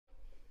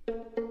Hey,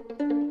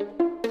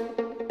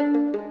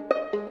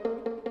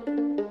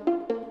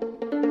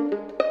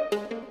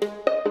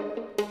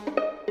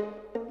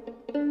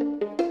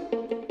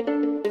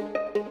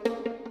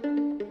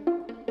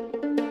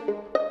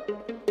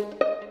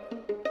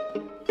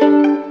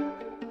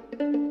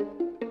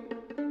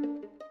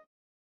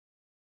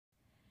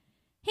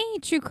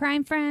 true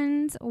crime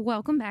friends.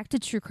 Welcome back to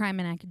True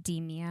Crime in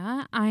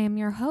Academia. I am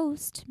your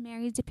host,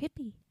 Mary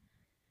DePippi.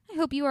 I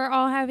hope you are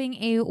all having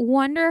a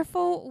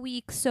wonderful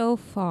week so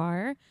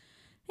far.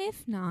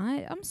 If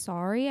not, I'm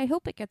sorry. I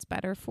hope it gets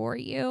better for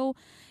you.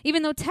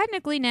 Even though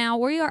technically now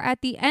we are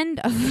at the end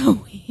of the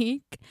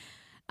week.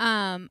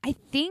 I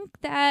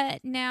think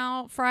that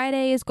now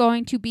Friday is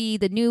going to be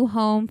the new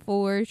home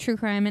for True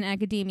Crime in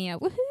Academia.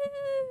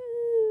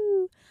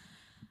 Woohoo!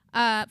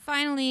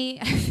 Finally,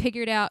 I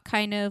figured out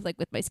kind of like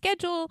with my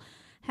schedule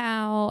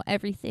how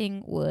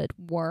everything would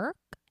work.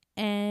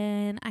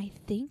 And I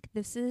think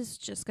this is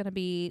just going to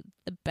be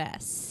the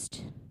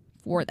best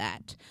for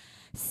that.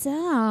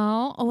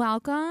 So,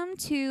 welcome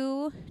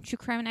to True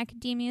Crime in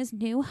Academia's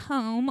new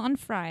home on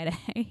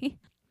Friday.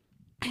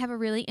 I have a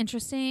really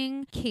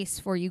interesting case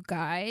for you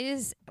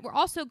guys. We're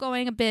also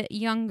going a bit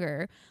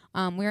younger.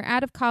 We're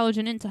out of college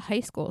and into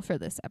high school for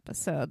this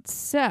episode.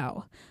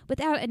 So,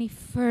 without any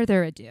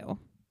further ado,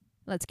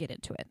 let's get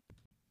into it.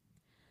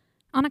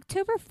 On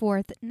October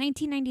 4th,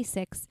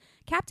 1996,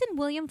 Captain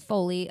William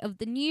Foley of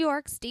the New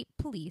York State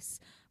Police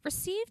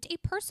received a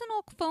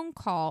personal phone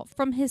call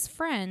from his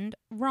friend,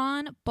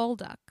 Ron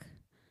Bolduc.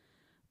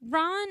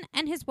 Ron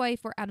and his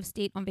wife were out of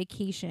state on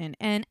vacation,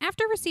 and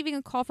after receiving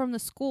a call from the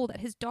school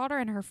that his daughter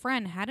and her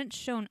friend hadn't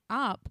shown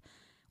up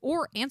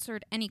or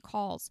answered any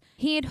calls,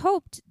 he had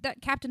hoped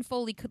that Captain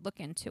Foley could look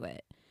into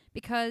it,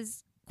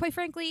 because, quite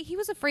frankly, he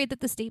was afraid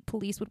that the state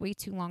police would wait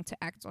too long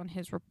to act on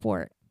his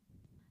report.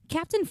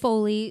 Captain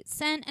Foley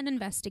sent an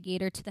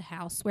investigator to the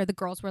house where the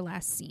girls were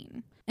last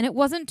seen, and it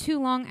wasn't too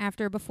long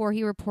after before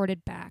he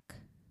reported back.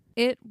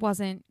 It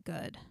wasn't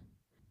good.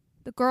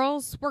 The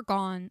girls were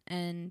gone,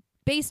 and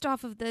based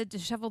off of the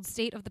disheveled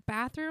state of the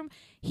bathroom,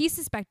 he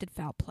suspected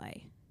foul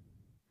play.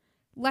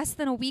 Less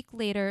than a week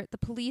later, the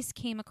police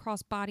came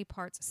across body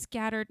parts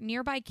scattered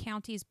nearby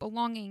counties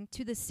belonging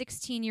to the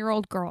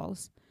 16-year-old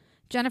girls,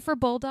 Jennifer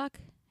Bolduc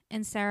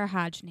and Sarah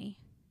Hodgney.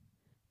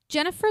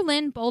 Jennifer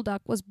Lynn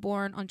Bolduc was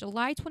born on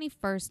July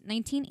 21st,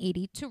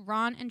 1980, to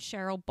Ron and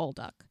Cheryl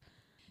Bolduc.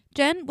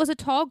 Jen was a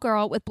tall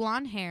girl with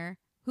blonde hair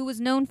who was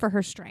known for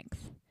her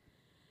strength.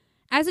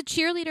 As a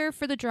cheerleader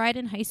for the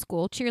Dryden High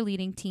School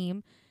cheerleading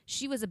team,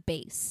 she was a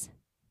base.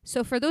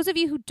 So for those of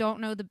you who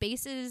don't know, the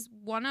base is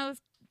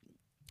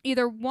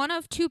either one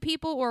of two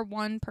people or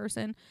one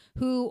person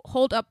who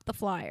hold up the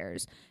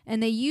flyers.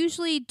 And they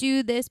usually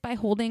do this by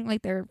holding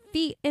like their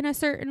feet in a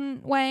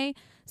certain way.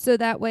 So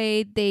that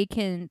way the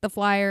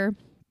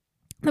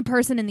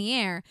person in the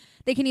air,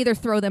 they can either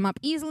throw them up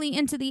easily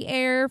into the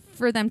air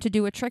for them to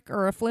do a trick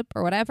or a flip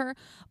or whatever,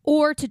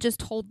 or to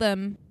just hold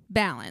them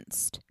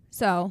balanced.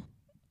 So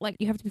like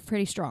you have to be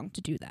pretty strong to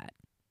do that.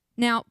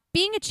 Now,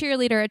 being a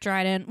cheerleader at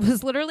Dryden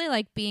was literally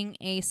like being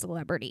a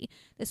celebrity.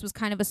 This was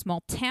kind of a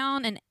small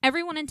town, and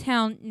everyone in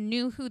town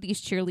knew who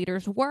these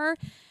cheerleaders were,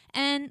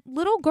 and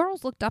little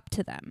girls looked up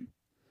to them.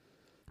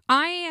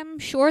 I am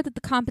sure that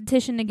the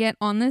competition to get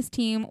on this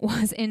team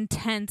was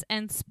intense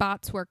and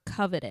spots were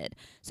coveted.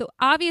 So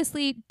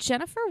obviously,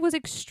 Jennifer was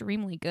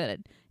extremely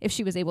good if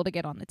she was able to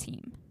get on the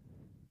team.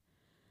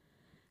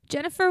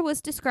 Jennifer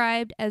was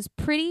described as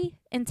pretty,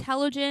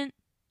 intelligent,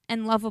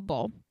 and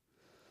lovable.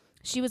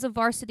 She was a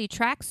varsity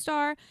track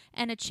star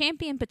and a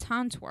champion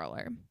baton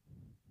twirler.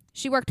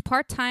 She worked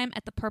part-time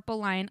at the Purple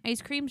Lion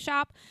ice cream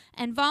shop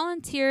and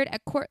volunteered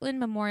at Cortland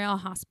Memorial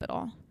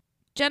Hospital.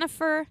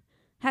 Jennifer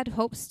had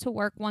hopes to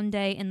work one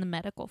day in the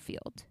medical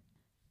field.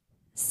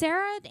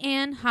 Sarah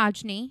Ann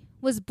Hodgney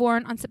was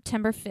born on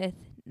September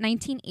 5th,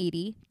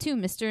 1980, to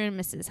Mr. and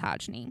Mrs.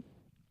 Hodgney.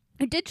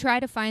 I did try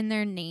to find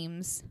their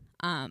names,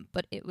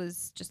 but it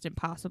was just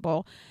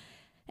impossible.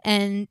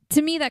 And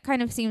to me, that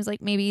kind of seems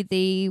like maybe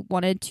they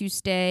wanted to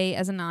stay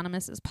as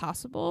anonymous as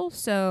possible.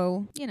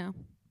 So,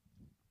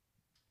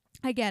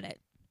 I get it.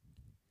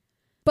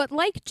 But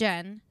like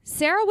Jen,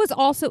 Sarah was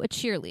also a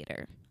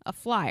cheerleader, a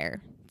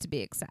flyer, to be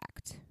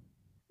exact.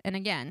 And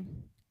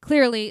again,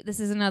 clearly this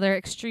is another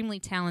extremely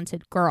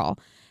talented girl.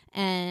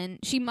 And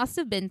she must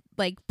have been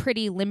like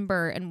pretty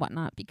limber and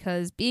whatnot,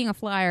 because being a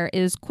flyer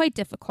is quite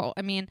difficult.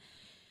 I mean,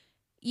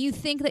 you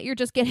think that you're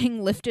just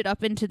getting lifted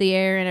up into the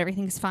air and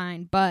everything's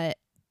fine, but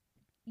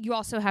you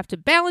also have to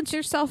balance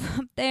yourself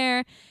up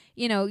there.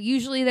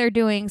 Usually they're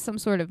doing some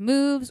sort of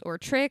moves or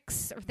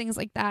tricks or things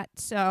like that.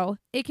 So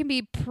it can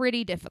be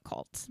pretty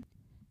difficult.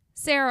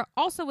 Sarah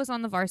also was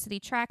on the varsity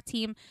track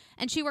team,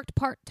 and she worked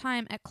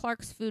part-time at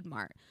Clark's Food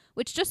Mart,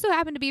 which just so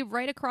happened to be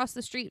right across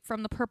the street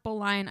from the Purple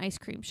Lion ice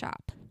cream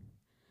shop.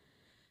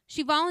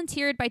 She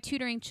volunteered by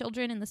tutoring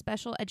children in the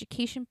special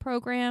education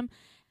program,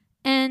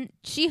 and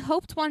she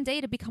hoped one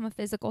day to become a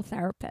physical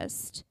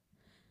therapist.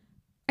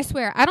 I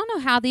swear, I don't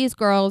know how these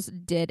girls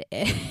did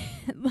it.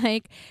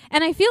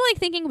 And I feel like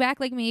thinking back,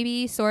 like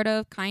maybe sort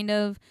of, kind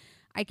of,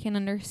 I can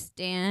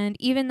understand,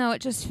 even though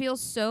it just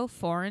feels so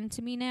foreign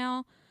to me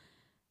now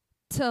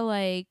to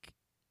like,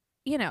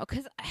 you know,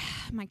 because,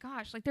 my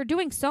gosh, like they're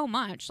doing so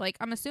much. Like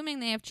I'm assuming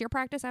they have cheer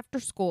practice after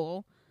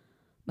school,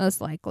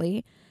 most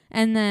likely.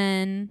 And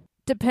then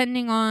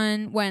depending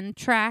on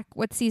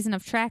what season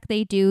of track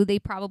they do, they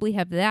probably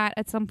have that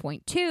at some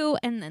point too.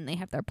 And then they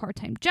have their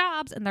part-time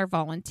jobs and they're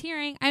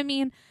volunteering. I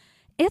mean,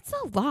 it's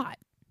a lot.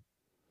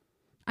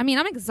 I mean,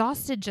 I'm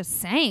exhausted just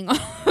saying all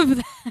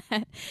of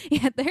that.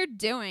 Yeah, they're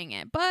doing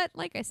it. But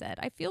like I said,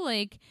 I feel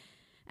like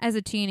as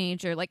a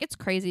teenager, like it's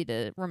crazy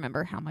to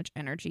remember how much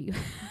energy you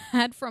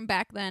had from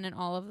back then and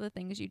all of the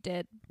things you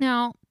did.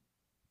 Now,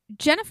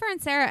 Jennifer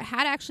and Sarah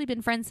had actually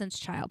been friends since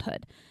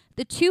childhood.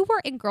 The two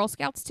were in Girl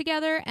Scouts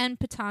together and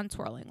baton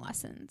twirling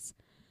lessons.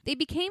 They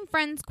became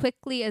friends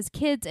quickly as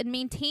kids and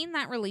maintained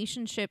that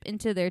relationship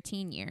into their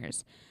teen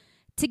years.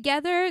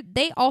 Together,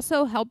 they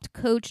also helped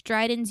coach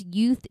Dryden's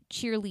youth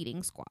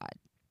cheerleading squad.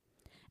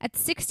 At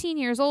 16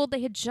 years old,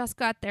 they had just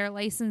got their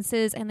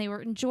licenses and they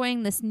were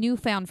enjoying this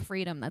newfound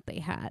freedom that they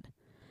had.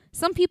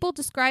 Some people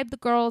described the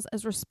girls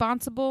as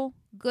responsible,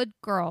 good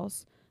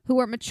girls who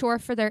were mature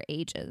for their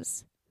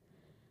ages.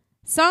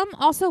 Some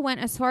also went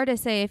as far to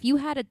say if you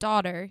had a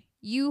daughter,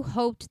 you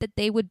hoped that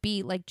they would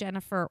be like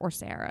Jennifer or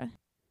Sarah.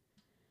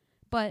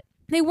 But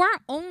they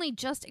weren't only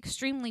just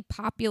extremely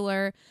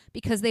popular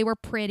because they were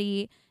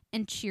pretty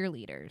and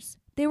cheerleaders.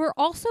 They were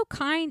also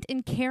kind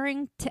and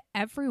caring to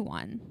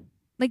everyone.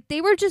 Like,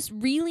 they were just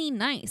really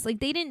nice. Like,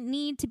 they didn't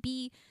need to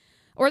be,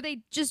 or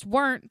they just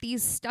weren't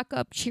these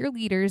stuck-up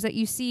cheerleaders that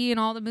you see in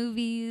all the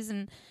movies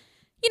and,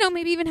 you know,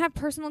 maybe even have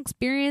personal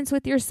experience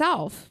with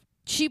yourself.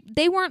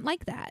 They weren't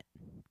like that.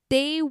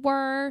 They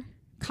were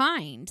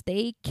kind.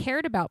 They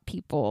cared about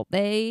people.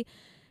 They,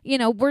 you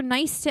know, were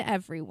nice to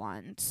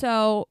everyone.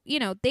 So, you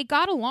know, they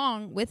got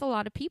along with a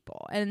lot of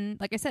people.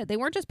 And like I said, they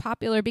weren't just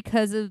popular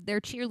because of their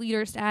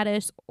cheerleader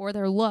status or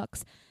their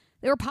looks.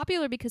 They were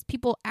popular because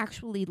people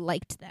actually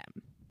liked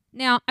them.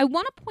 Now, I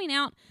want to point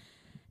out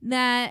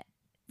that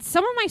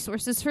some of my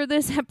sources for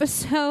this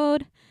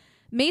episode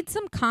made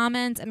some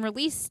comments and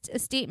released a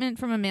statement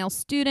from a male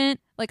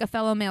student, like a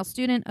fellow male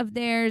student of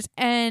theirs,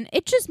 and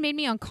it just made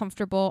me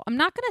uncomfortable. I'm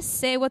not going to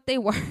say what they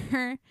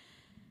were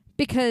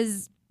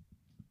because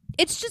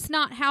it's just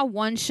not how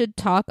one should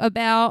talk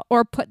about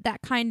or put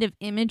that kind of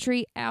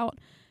imagery out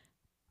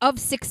of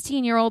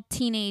 16-year-old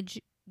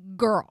teenage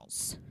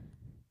girls.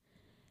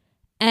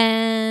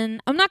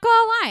 And I'm not going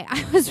to lie,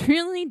 I was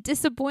really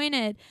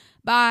disappointed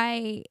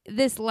by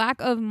this lack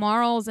of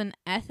morals and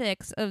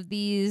ethics of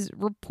these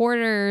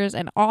reporters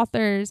and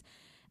authors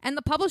and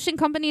the publishing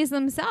companies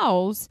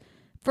themselves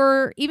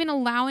for even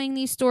allowing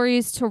these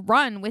stories to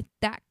run with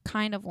that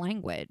kind of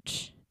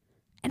language.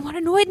 And what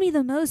annoyed me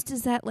the most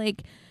is that,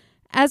 like,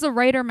 as a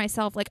writer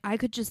myself, like, I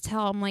could just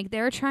tell, I'm like,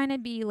 they're trying to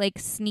be, like,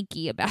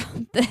 sneaky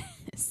about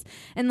this.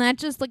 And that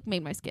just, like,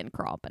 made my skin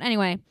crawl. But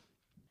anyway,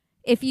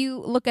 if you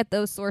look at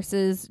those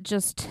sources,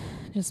 just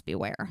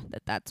beware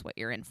that that's what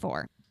you're in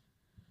for.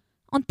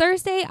 On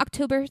Thursday,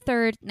 October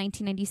 3rd,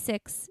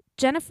 1996,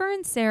 Jennifer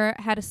and Sarah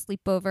had a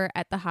sleepover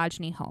at the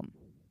Hodgney home.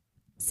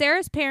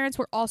 Sarah's parents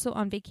were also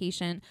on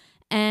vacation,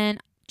 and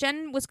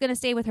Jen was going to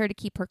stay with her to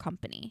keep her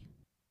company.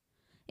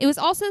 It was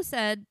also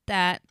said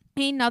that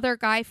another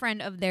guy friend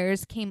of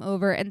theirs came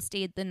over and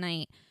stayed the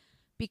night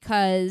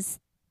because,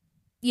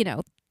 you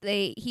know,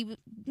 he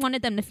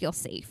wanted them to feel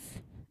safe,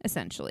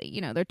 essentially. You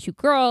know, they're two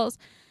girls,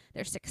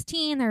 they're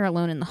 16, they're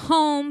alone in the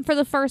home for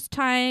the first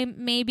time,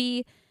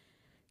 maybe,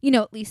 you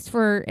know, at least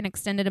for an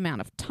extended amount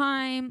of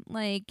time.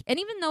 Like, and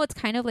even though it's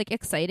kind of like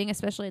exciting,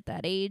 especially at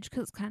that age,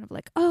 because it's kind of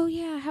like, oh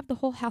yeah, I have the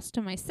whole house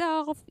to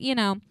myself, you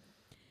know,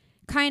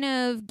 kind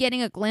of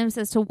getting a glimpse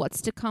as to what's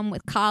to come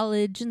with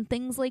college and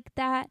things like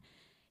that.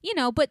 You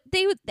know, but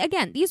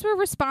these were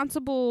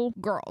responsible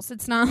girls.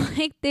 It's not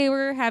like they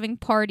were having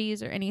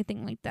parties or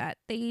anything like that.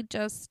 They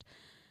just,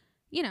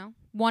 you know,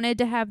 wanted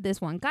to have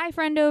this one guy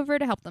friend over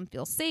to help them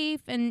feel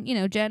safe. And, you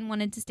know, Jen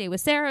wanted to stay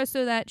with Sarah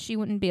so that she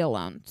wouldn't be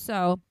alone.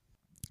 So,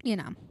 you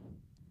know.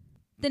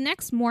 The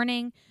next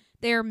morning,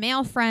 their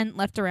male friend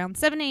left around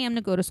 7 a.m.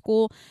 to go to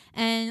school.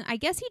 And I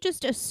guess he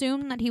just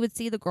assumed that he would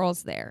see the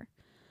girls there.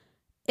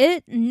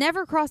 It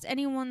never crossed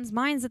anyone's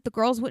minds that the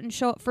girls wouldn't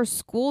show up for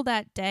school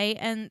that day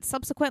and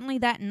subsequently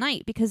that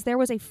night because there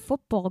was a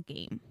football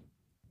game.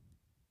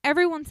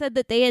 Everyone said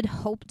that they had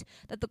hoped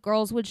that the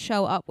girls would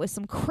show up with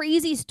some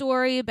crazy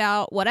story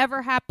about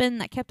whatever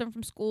happened that kept them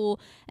from school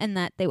and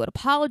that they would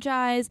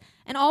apologize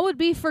and all would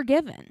be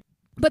forgiven.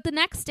 But the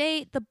next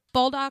day, the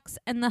Baldocs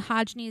and the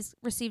Hodgneys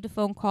received a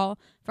phone call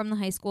from the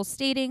high school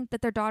stating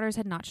that their daughters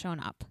had not shown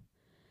up.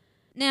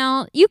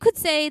 Now, you could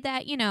say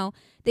that, you know,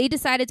 they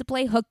decided to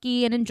play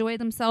hooky and enjoy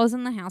themselves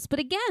in the house. But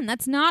again,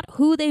 that's not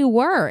who they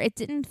were. It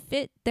didn't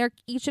fit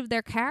each of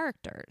their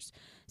characters.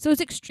 So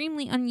it's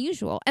extremely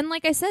unusual. And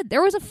like I said,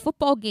 there was a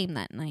football game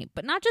that night,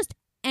 but not just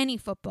any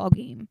football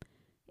game.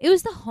 It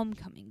was the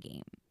homecoming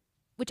game,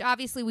 which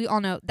obviously we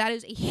all know that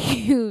is a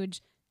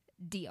huge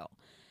deal.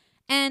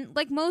 And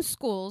like most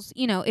schools,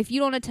 if you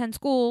don't attend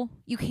school,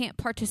 you can't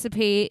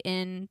participate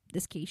in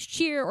this case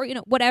cheer or,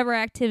 whatever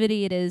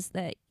activity it is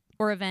that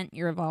or event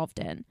you're involved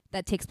in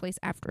that takes place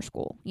after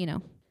school.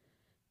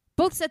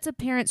 Both sets of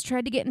parents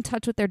tried to get in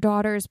touch with their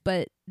daughters,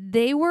 but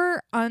they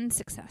were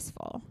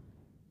unsuccessful.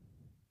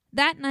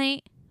 That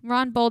night,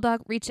 Ron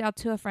Baldock reached out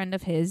to a friend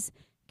of his,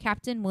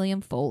 Captain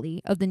William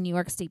Foley of the New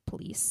York State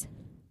Police.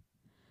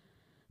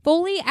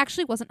 Foley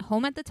actually wasn't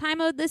home at the time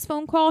of this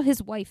phone call.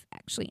 His wife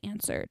actually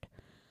answered.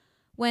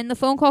 When the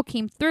phone call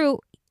came through,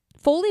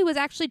 Foley was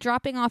actually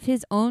dropping off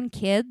his own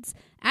kids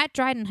at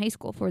Dryden High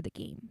School for the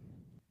game.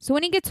 So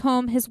when he gets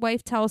home, his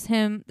wife tells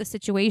him the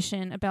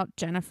situation about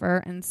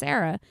Jennifer and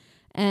Sarah.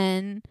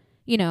 And,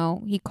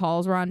 he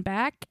calls Ron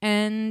back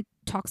and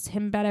talks to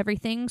him about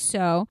everything.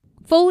 So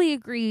Foley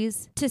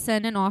agrees to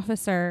send an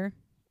officer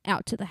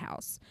out to the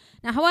house.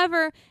 Now,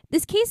 however,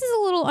 this case is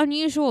a little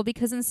unusual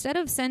because instead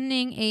of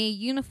sending a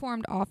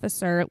uniformed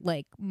officer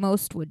like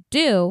most would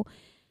do,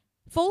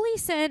 Foley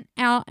sent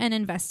out an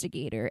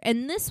investigator,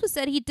 and this was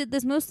said he did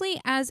this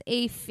mostly as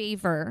a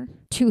favor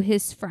to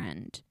his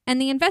friend. And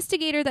the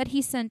investigator that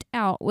he sent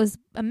out was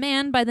a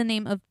man by the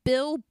name of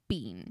Bill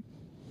Bean.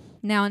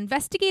 Now,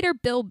 investigator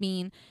Bill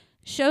Bean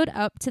showed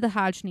up to the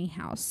Hodgney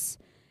house,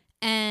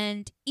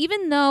 and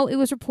even though it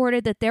was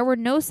reported that there were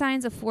no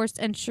signs of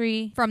forced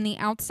entry from the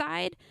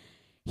outside,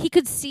 he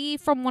could see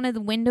from one of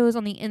the windows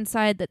on the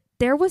inside that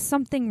there was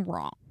something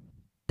wrong.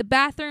 The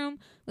bathroom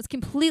was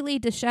completely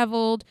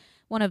disheveled.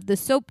 One of the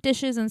soap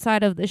dishes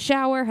inside of the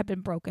shower had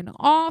been broken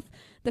off.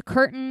 The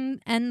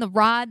curtain and the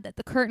rod that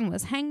the curtain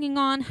was hanging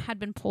on had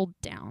been pulled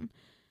down.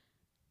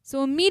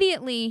 So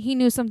immediately he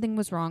knew something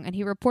was wrong, and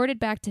he reported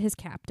back to his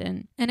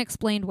captain and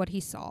explained what he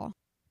saw.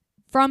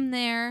 From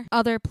there,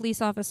 other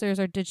police officers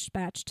are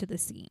dispatched to the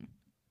scene.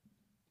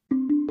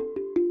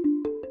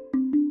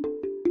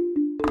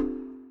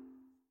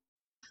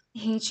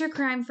 Hey, true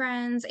crime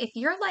friends. If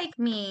you're like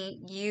me,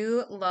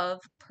 you love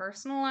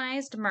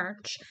personalized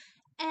merch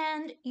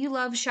and you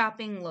love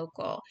shopping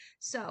local.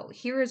 So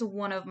here is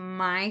one of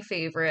my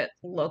favorite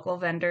local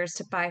vendors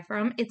to buy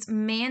from. It's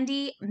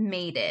Mandy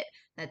Made It.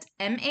 That's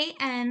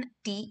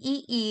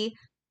Mandee,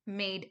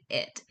 Made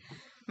It.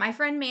 My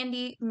friend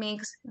Mandy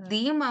makes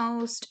the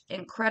most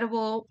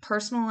incredible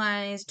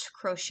personalized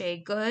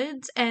crochet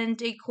goods and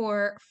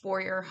decor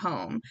for your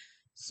home.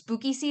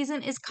 Spooky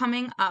season is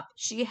coming up.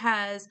 She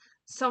has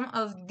some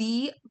of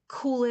the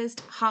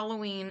coolest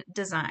Halloween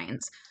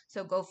designs.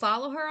 So go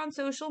follow her on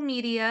social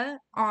media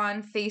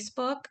on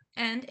Facebook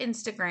and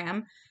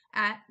Instagram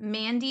at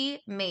Mandy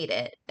Made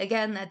It.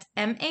 Again, that's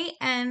Mandee,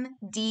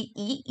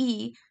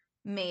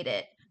 Made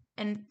It.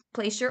 And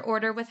place your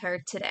order with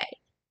her today.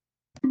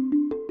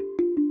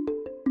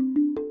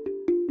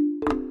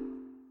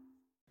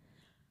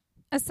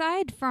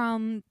 Aside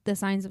from the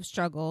signs of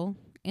struggle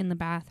in the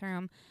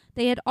bathroom,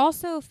 they had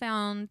also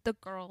found the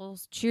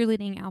girls'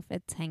 cheerleading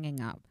outfits hanging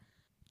up.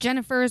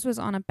 Jennifer's was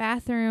on a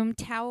bathroom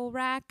towel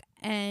rack,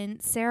 and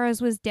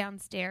Sarah's was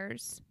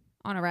downstairs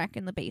on a rack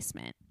in the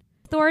basement.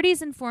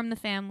 Authorities informed the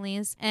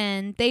families,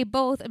 and they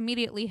both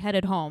immediately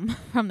headed home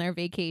from their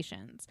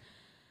vacations.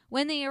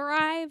 When they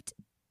arrived,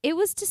 it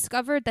was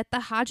discovered that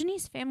the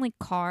Hodgneys family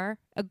car,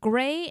 a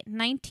gray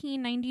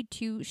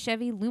 1992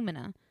 Chevy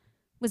Lumina,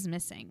 was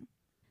missing.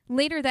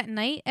 Later that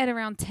night, at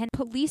around 10,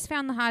 police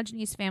found the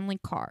Hodgneys family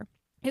car.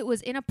 It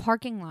was in a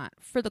parking lot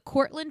for the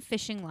Cortland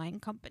Fishing Line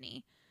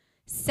Company,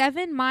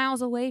 7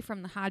 miles away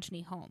from the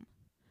Hodgney home.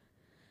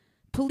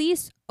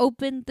 Police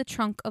opened the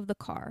trunk of the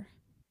car.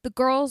 The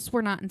girls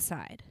were not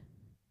inside.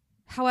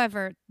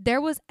 However,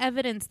 there was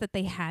evidence that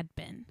they had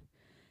been.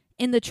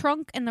 In the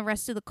trunk and the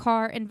rest of the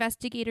car,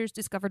 investigators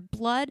discovered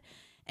blood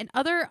and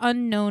other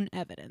unknown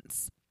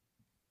evidence.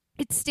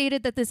 It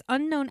stated that this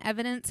unknown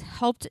evidence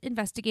helped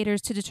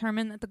investigators to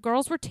determine that the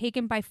girls were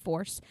taken by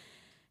force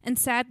and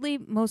sadly,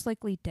 most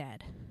likely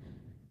dead.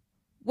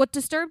 What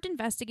disturbed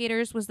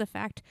investigators was the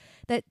fact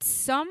that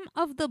some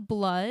of the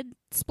blood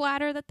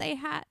splatter that they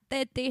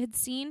had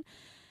seen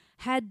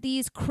had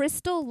these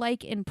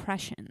crystal-like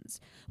impressions,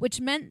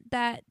 which meant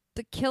that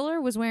the killer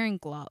was wearing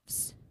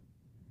gloves.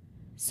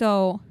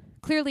 So,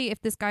 clearly,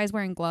 if this guy's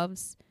wearing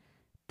gloves,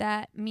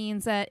 that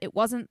means that it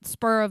wasn't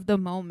spur of the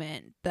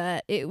moment,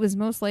 that it was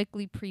most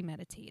likely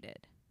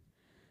premeditated.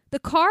 The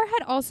car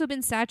had also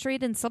been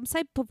saturated in some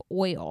type of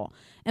oil,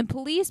 and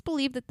police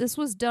believe that this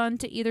was done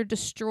to either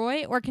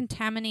destroy or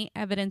contaminate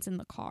evidence in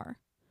the car.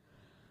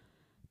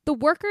 The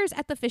workers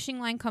at the fishing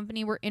line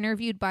company were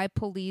interviewed by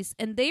police,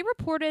 and they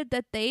reported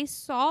that they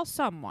saw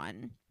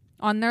someone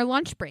on their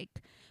lunch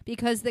break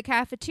because the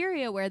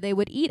cafeteria where they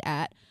would eat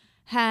at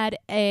had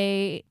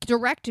a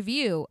direct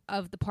view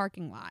of the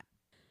parking lot.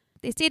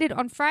 They stated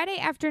on Friday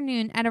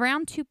afternoon at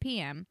around 2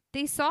 p.m.,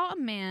 they saw a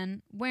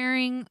man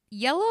wearing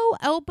yellow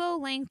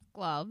elbow-length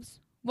gloves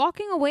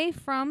walking away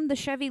from the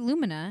Chevy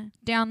Lumina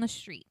down the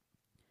street.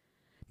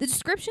 The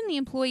description the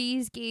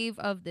employees gave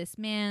of this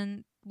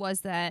man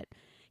was that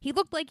he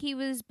looked like he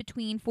was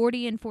between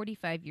 40 and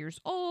 45 years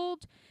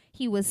old.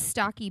 He was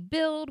stocky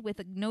build with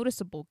a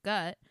noticeable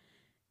gut.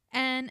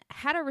 and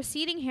had a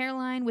receding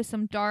hairline with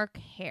some dark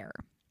hair.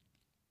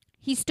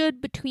 He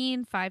stood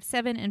between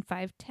 5'7" and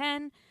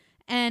 5'10"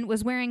 and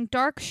was wearing a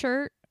dark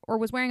shirt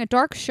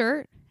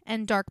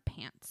and dark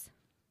pants.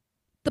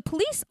 The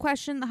police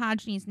questioned the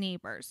Hodgneys'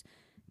 neighbors,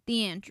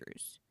 the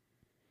Andrews.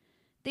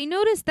 They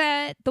noticed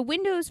that the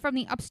windows from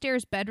the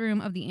upstairs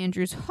bedroom of the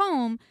Andrews'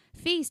 home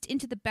faced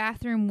into the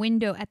bathroom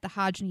window at the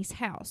Hodgneys'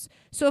 house.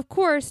 So, of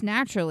course,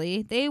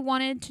 naturally, they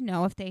wanted to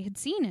know if they had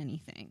seen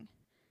anything.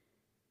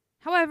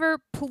 However,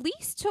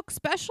 police took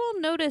special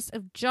notice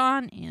of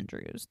John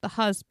Andrews, the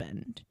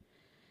husband,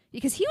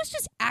 because he was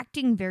just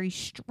acting very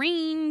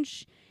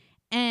strange,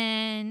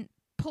 and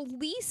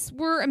police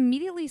were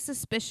immediately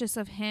suspicious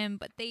of him,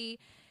 but they,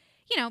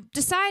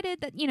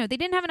 decided that, they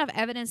didn't have enough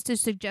evidence to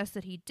suggest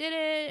that he did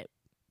it.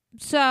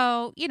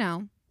 So,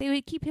 they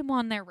would keep him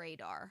on their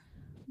radar.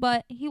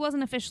 But he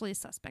wasn't officially a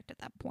suspect at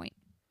that point.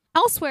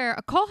 Elsewhere,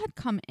 a call had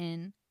come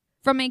in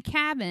from a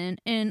cabin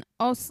in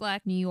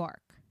Oslac, New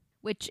York,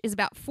 which is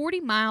about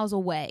 40 miles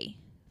away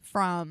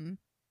from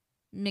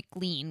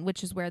McLean,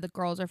 which is where the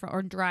girls are from,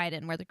 or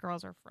Dryden, where the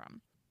girls are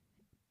from.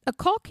 A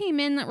call came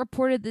in that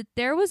reported that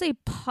there was a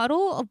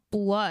puddle of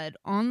blood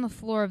on the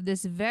floor of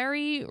this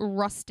very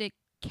rustic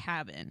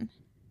cabin.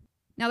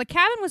 Now, the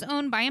cabin was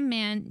owned by a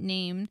man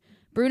named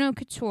Bruno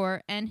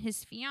Couture and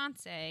his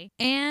fiancée,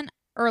 Anne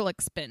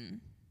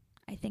Ehrlichspan.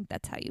 I think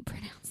that's how you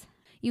pronounce it.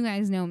 You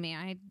guys know me.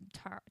 I'm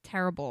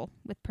terrible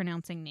with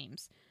pronouncing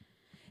names.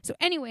 So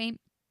anyway,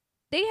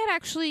 they had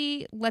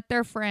actually let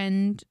their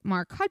friend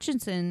Mark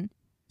Hutchinson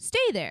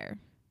stay there,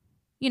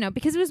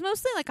 because it was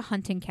mostly like a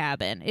hunting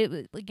cabin. It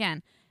was,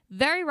 again,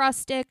 very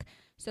rustic.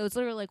 So it's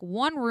literally like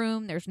one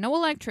room. There's no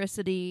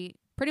electricity,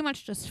 pretty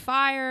much just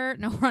fire,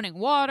 no running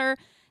water,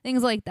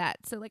 things like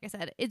that. So like I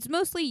said, it's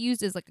mostly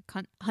used as like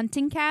a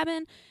hunting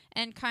cabin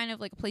and kind of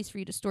like a place for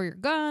you to store your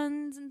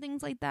guns and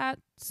things like that.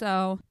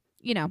 So,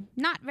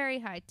 not very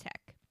high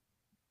tech.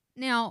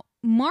 Now,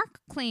 Mark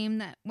claimed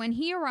that when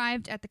he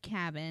arrived at the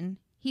cabin,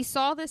 he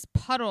saw this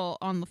puddle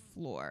on the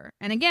floor.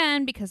 And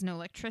again, because no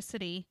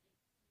electricity,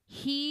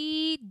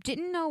 he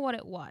didn't know what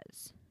it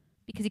was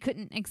because he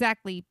couldn't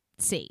exactly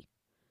see.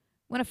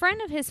 When a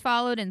friend of his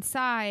followed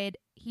inside,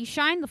 he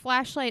shined the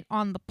flashlight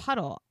on the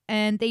puddle,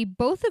 and they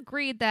both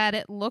agreed that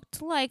it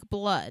looked like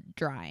blood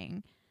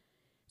drying.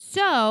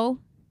 So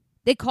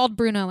they called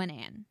Bruno and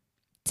Anne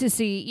to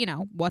see,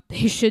 what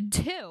they should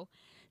do.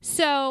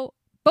 So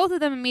both of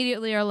them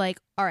immediately are like,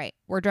 all right,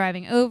 we're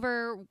driving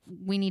over.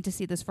 We need to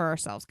see this for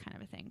ourselves, kind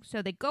of a thing.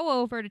 So they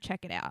go over to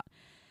check it out.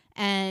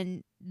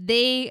 And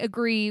they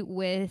agree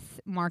with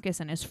Marcus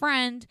and his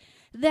friend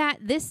that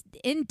this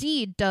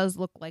indeed does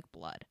look like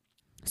blood.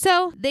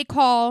 So they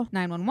call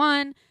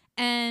 911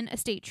 and a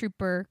state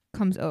trooper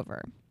comes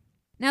over.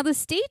 Now, the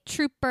state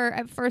trooper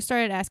at first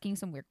started asking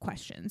some weird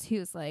questions. He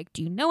was like,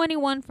 do you know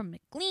anyone from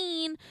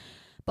McLean?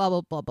 Blah,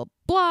 blah, blah, blah,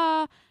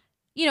 blah.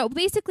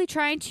 Basically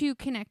trying to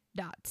connect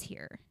dots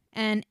here.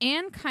 And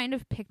Anne kind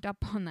of picked up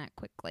on that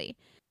quickly.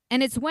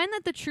 And it's when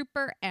that the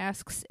trooper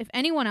asks if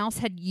anyone else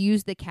had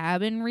used the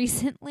cabin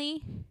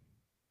recently.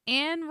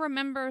 Anne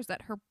remembers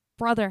that her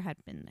brother had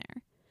been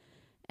there.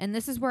 And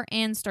this is where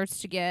Anne starts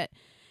to get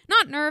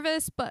not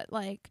nervous, but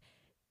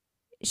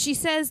she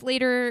says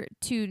later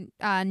to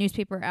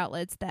newspaper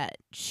outlets that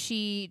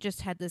she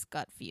just had this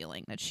gut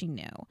feeling that she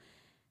knew.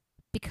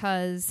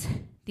 Because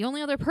the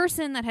only other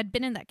person that had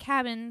been in that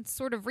cabin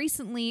sort of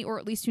recently, or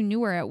at least who knew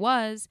where it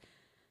was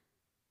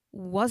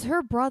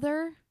her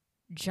brother,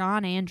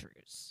 John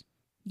Andrews.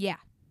 Yeah,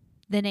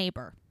 the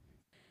neighbor.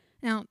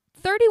 Now,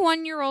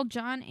 31-year-old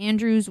John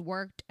Andrews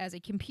worked as a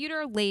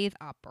computer lathe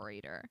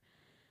operator.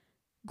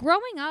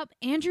 Growing up,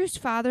 Andrews'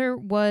 father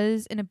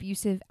was an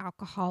abusive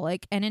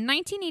alcoholic, and in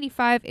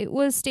 1985, it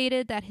was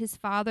stated that his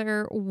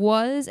father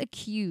was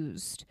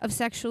accused of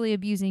sexually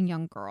abusing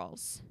young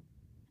girls.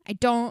 I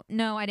don't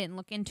know. I didn't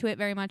look into it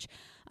very much.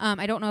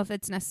 I don't know if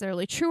it's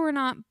necessarily true or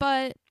not,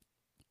 but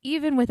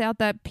even without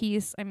that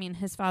piece, I mean,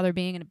 his father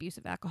being an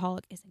abusive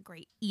alcoholic isn't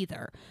great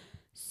either.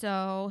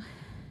 So,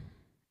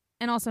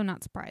 and also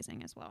not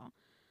surprising as well.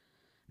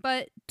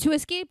 But to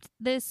escape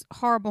this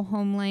horrible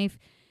home life,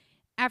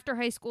 after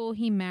high school,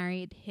 he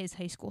married his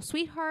high school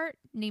sweetheart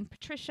named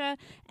Patricia,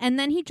 and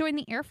then he joined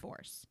the Air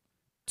Force.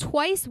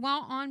 Twice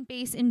while on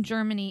base in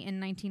Germany in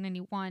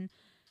 1991,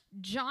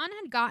 John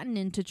had gotten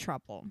into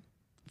trouble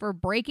for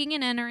breaking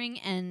and entering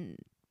and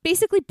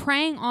basically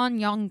preying on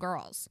young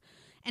girls.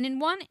 And in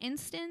one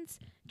instance,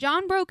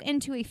 John broke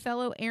into a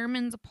fellow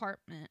airman's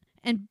apartment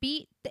and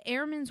beat the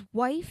airman's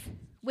wife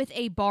with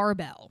a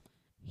barbell.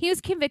 He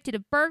was convicted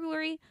of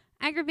burglary,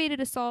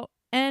 aggravated assault,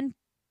 and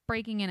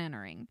breaking and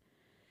entering.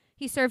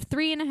 He served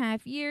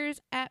 3.5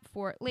 years at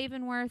Fort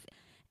Leavenworth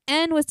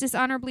and was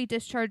dishonorably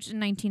discharged in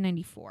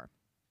 1994.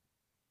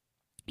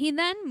 He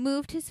then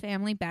moved his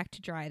family back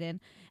to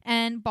Dryden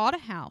and bought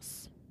a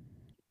house.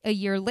 A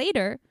year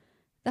later,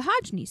 the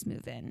Hodgneys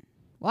move in.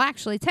 Well,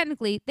 actually,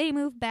 technically, they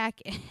moved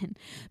back in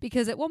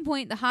because at one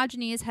point the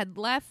Hodgneys had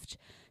left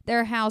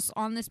their house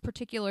on this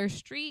particular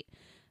street,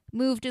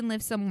 moved and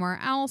lived somewhere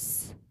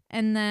else,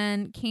 and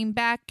then came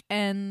back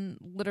and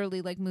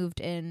literally like moved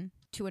in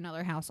to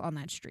another house on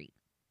that street.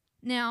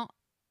 Now,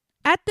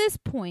 at this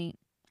point,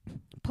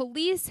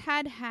 police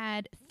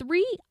had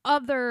 3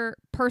 other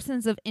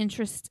persons of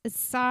interest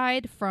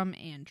aside from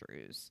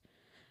Andrews.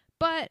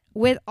 But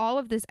with all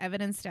of this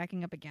evidence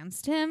stacking up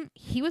against him,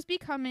 he was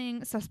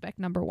becoming suspect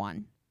number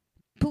 1.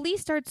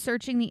 Police start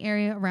searching the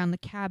area around the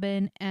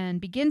cabin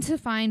and begin to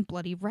find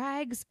bloody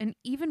rags and,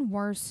 even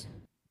worse,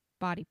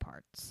 body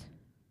parts.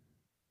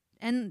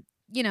 And,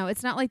 you know,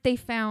 it's not like they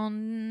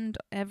found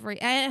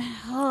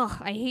I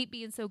hate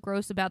being so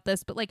gross about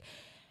this, but, like,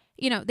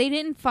 you know, they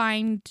didn't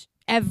find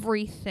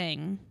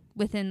everything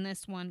within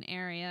this one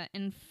area.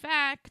 In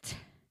fact,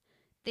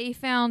 they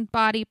found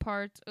body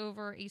parts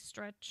over a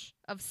stretch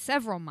of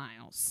several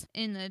miles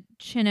in the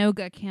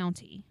Chenango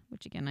County,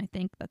 which, again, I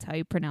think that's how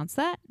you pronounce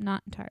that.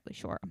 Not entirely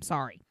sure. I'm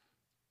sorry.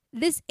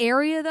 This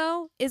area,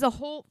 though, is a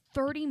whole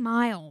 30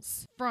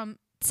 miles from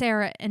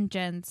Sarah and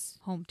Jen's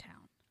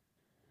hometown.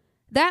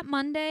 That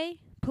Monday,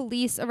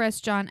 police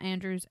arrest John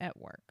Andrews at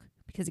work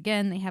because,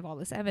 again, they have all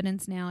this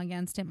evidence now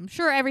against him. I'm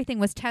sure everything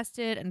was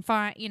tested and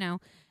fine, you know,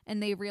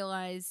 and they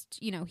realized,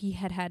 you know, he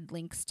had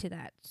links to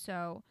that.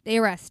 So they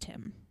arrest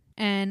him.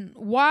 And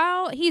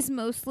while he's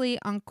mostly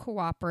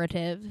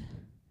uncooperative,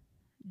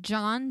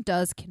 John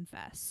does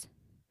confess.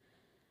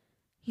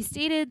 He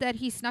stated that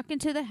he snuck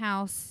into the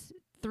house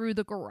through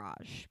the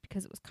garage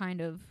because it was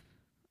kind of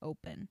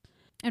open.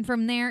 And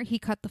from there, he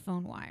cut the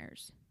phone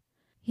wires.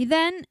 He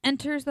then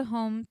enters the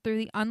home through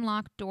the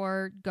unlocked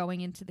door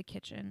going into the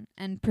kitchen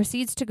and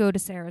proceeds to go to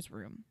Sarah's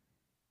room.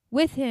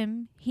 With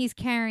him, he's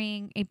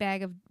carrying a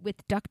bag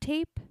with duct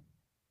tape,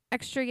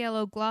 extra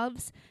yellow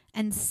gloves,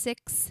 and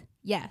 6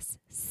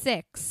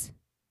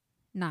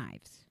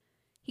 knives.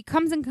 He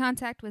comes in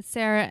contact with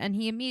Sarah and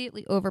he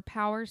immediately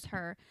overpowers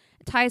her,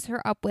 ties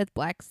her up with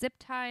black zip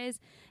ties,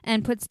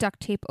 and puts duct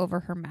tape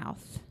over her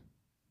mouth.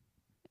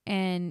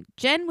 And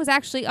Jen was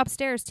actually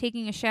upstairs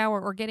taking a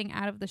shower or getting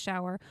out of the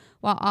shower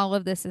while all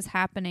of this is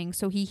happening.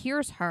 So he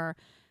hears her,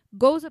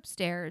 goes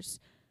upstairs,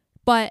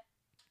 but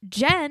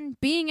Jen,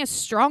 being as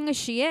strong as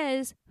she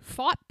is,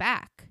 fought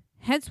back.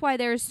 Hence why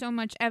there is so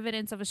much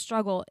evidence of a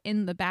struggle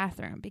in the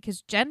bathroom,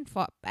 because Jen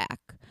fought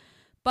back.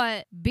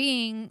 But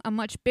being a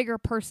much bigger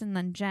person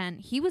than Jen,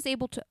 he was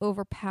able to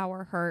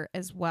overpower her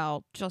as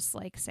well, just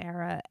like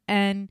Sarah.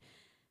 And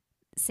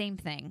same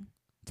thing.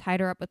 Tied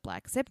her up with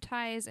black zip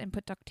ties and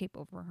put duct tape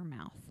over her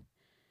mouth.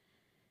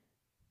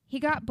 He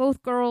got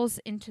both girls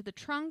into the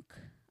trunk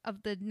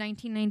of the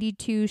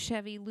 1992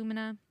 Chevy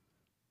Lumina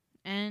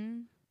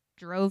and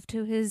drove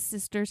to his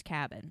sister's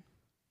cabin.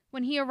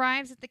 When he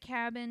arrives at the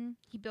cabin,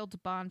 he builds a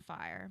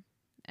bonfire.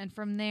 And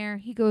from there,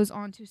 he goes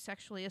on to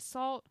sexually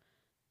assault,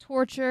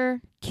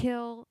 torture,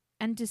 kill,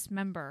 and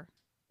dismember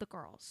the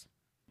girls.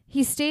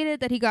 He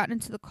stated that he got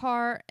into the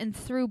car and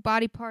threw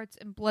body parts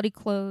and bloody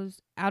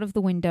clothes out of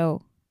the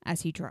window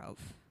as he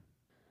drove.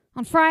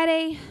 On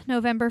Friday,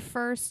 November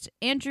 1st,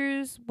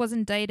 Andrews was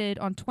indicted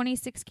on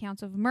 26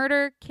 counts of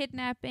murder,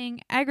 kidnapping,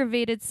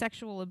 aggravated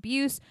sexual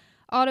abuse,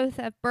 auto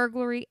theft,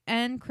 burglary,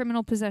 and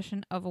criminal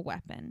possession of a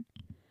weapon.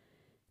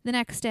 The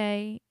next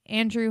day,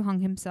 Andrew hung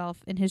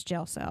himself in his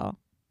jail cell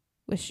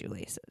with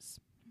shoelaces.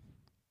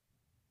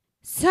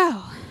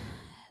 So,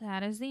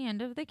 that is the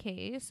end of the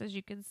case, as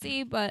you can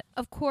see. But,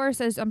 of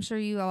course, as I'm sure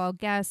you all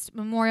guessed,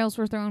 memorials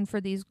were thrown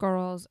for these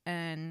girls,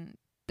 and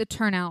the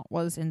turnout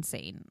was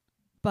insane.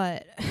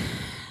 But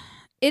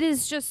it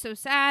is just so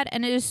sad,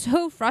 and it is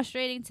so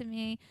frustrating to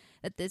me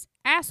that this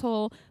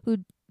asshole who,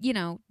 you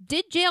know,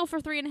 did jail for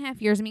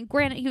 3.5 years. I mean,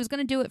 granted, he was going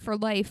to do it for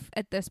life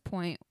at this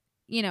point,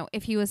 you know,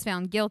 if he was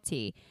found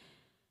guilty.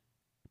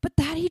 But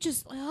that he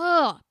just,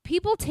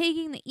 people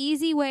taking the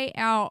easy way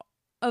out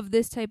of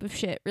this type of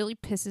shit really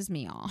pisses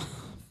me off.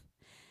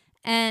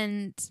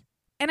 And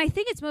I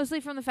think it's mostly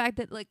from the fact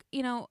that, like,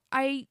 you know,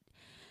 I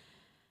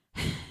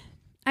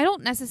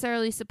don't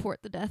necessarily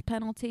support the death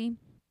penalty.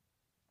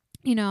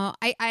 You know,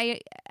 I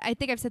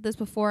think I've said this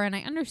before, and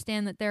I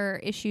understand that there are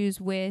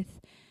issues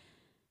with,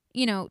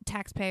 you know,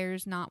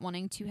 taxpayers not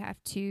wanting to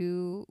have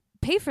to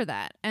pay for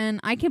that. And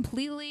I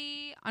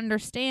completely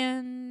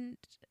understand.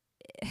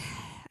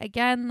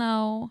 Again,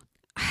 though,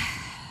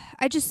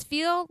 I just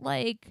feel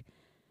like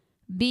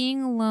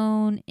being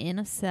alone in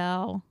a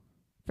cell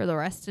for the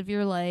rest of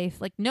your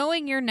life, like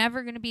knowing you're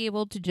never going to be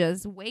able to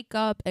just wake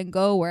up and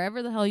go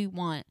wherever the hell you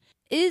want,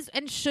 is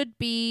and should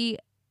be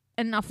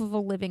enough of a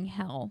living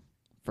hell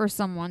for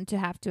someone to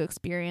have to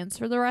experience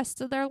for the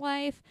rest of their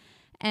life.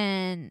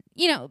 And,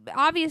 you know,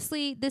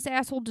 obviously this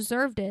asshole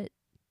deserved it.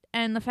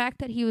 And the fact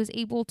that he was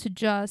able to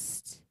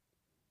just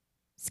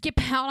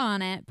skip out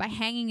on it by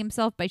hanging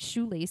himself by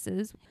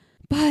shoelaces.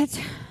 But,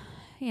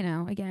 you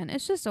know, again,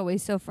 it's just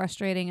always so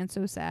frustrating and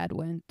so sad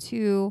when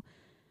 2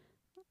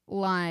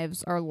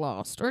 lives are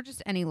lost, or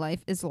just any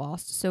life is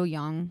lost so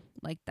young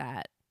like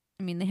that.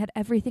 I mean, they had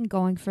everything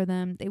going for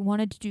them. They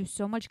wanted to do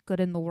so much good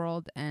in the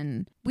world,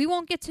 and we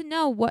won't get to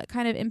know what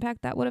kind of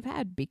impact that would have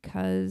had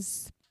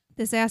because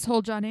this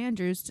asshole John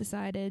Andrews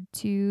decided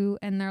to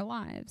end their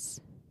lives.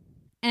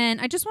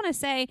 And I just want to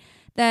say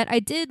that I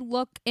did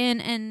look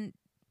in, and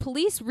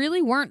police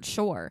really weren't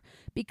sure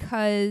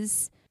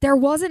because there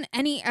wasn't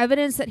any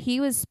evidence that he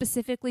was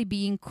specifically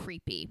being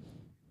creepy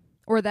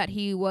or that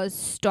he was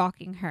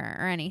stalking her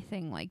or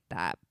anything like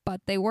that.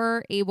 But they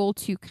were able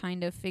to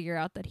kind of figure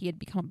out that he had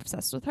become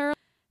obsessed with her,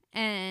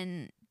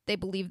 and they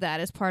believe that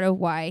is part of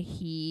why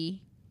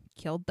he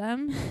killed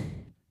them.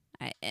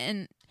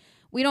 And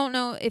we don't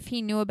know if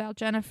he knew about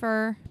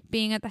Jennifer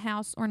being at the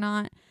house or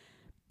not,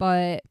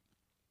 but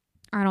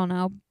I don't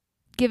know.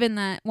 Given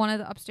that one of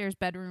the upstairs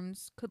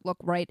bedrooms could look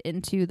right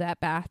into that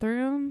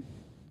bathroom,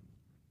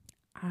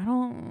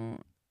 I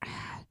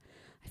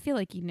feel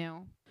like he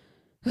knew.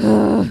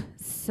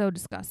 So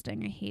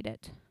disgusting. I hate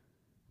it.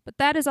 But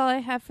that is all I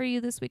have for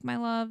you this week, my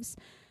loves.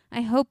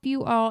 I hope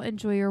you all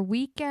enjoy your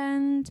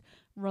weekend.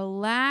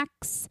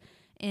 Relax,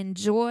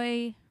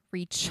 enjoy,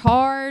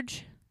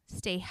 recharge,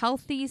 stay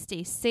healthy,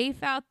 stay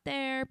safe out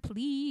there.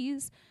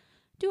 Please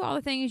do all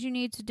the things you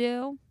need to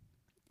do.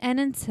 And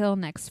until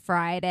next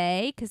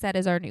Friday, because that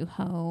is our new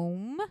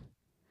home,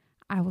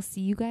 I will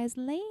see you guys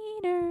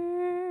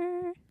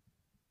later.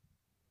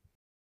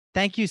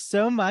 Thank you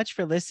so much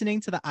for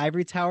listening to the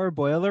Ivory Tower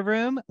Boiler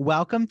Room.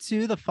 Welcome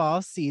to the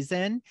fall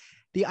season.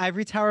 The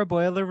Ivory Tower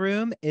Boiler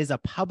Room is a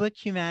public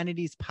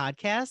humanities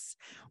podcast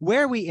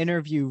where we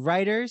interview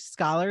writers,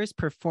 scholars,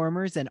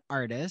 performers, and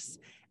artists.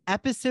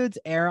 Episodes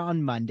air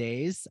on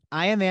Mondays.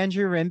 I am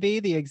Andrew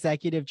Rimby, the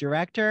executive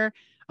director.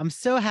 I'm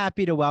so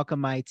happy to welcome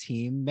my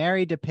team,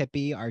 Mary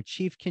DePippi, our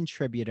chief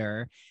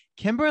contributor,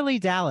 Kimberly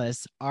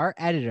Dallas, our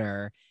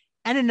editor,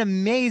 and an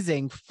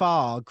amazing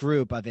fall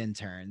group of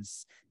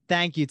interns.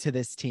 Thank you to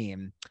this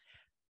team.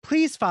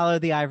 Please follow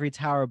the Ivory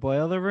Tower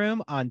Boiler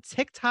Room on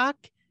TikTok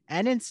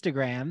and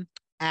Instagram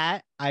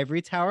at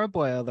Ivory Tower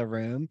Boiler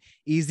Room.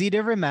 Easy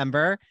to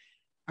remember.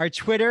 Our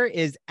Twitter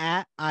is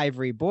at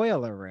Ivory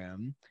Boiler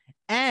Room.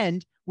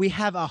 And we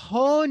have a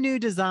whole new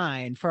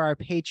design for our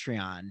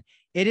Patreon.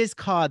 It is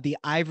called the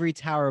Ivory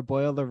Tower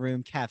Boiler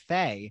Room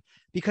Cafe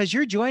because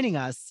you're joining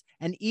us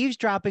and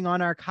eavesdropping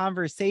on our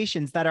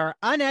conversations that are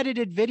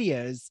unedited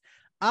videos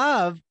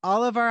of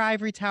all of our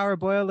Ivory Tower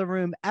Boiler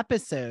Room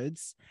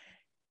episodes,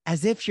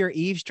 as if you're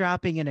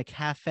eavesdropping in a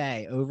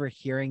cafe,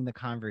 overhearing the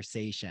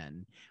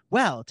conversation.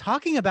 Well,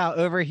 talking about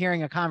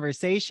overhearing a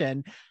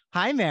conversation,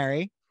 hi,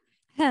 Mary.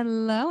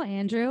 Hello,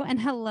 Andrew, and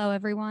hello,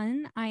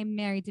 everyone. I'm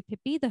Mary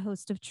DePippi, the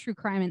host of True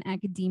Crime in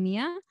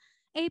Academia,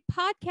 a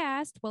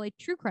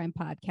true crime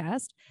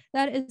podcast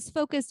that is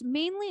focused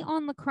mainly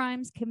on the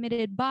crimes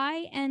committed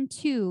by and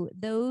to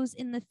those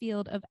in the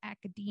field of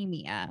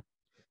academia.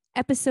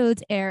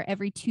 Episodes air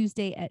every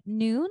Tuesday at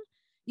noon.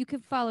 You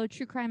can follow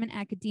True Crime in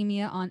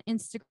Academia on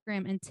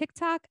Instagram and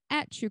TikTok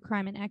at True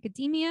Crime in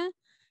Academia,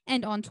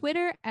 and on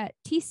Twitter at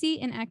TC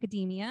in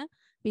Academia,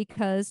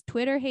 because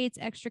Twitter hates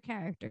extra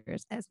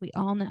characters, as we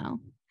all know.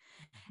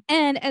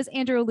 And as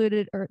Andrew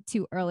alluded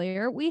to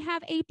earlier, we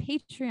have a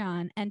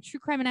Patreon, and True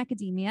Crime in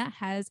Academia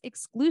has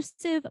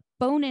exclusive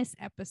bonus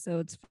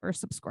episodes for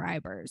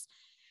subscribers.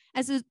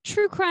 As a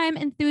true crime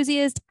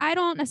enthusiast, I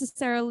don't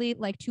necessarily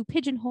like to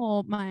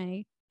pigeonhole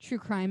my true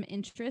crime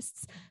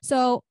interests.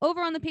 So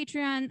over on the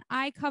Patreon,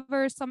 I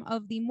cover some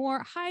of the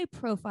more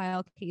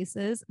high-profile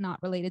cases not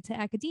related to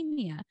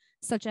academia,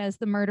 such as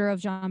the murder of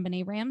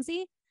JonBenet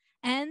Ramsey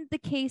and the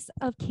case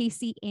of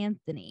Casey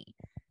Anthony.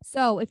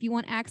 So if you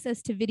want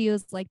access to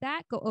videos like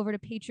that, go over to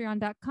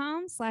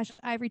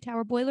patreon.com/Ivory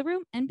Tower Boiler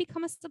Room and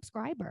become a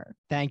subscriber.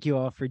 Thank you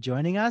all for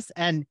joining us.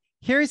 And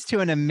here's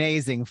to an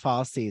amazing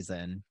fall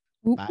season.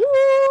 Whoop, Bye.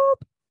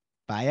 whoop.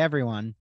 Bye, everyone.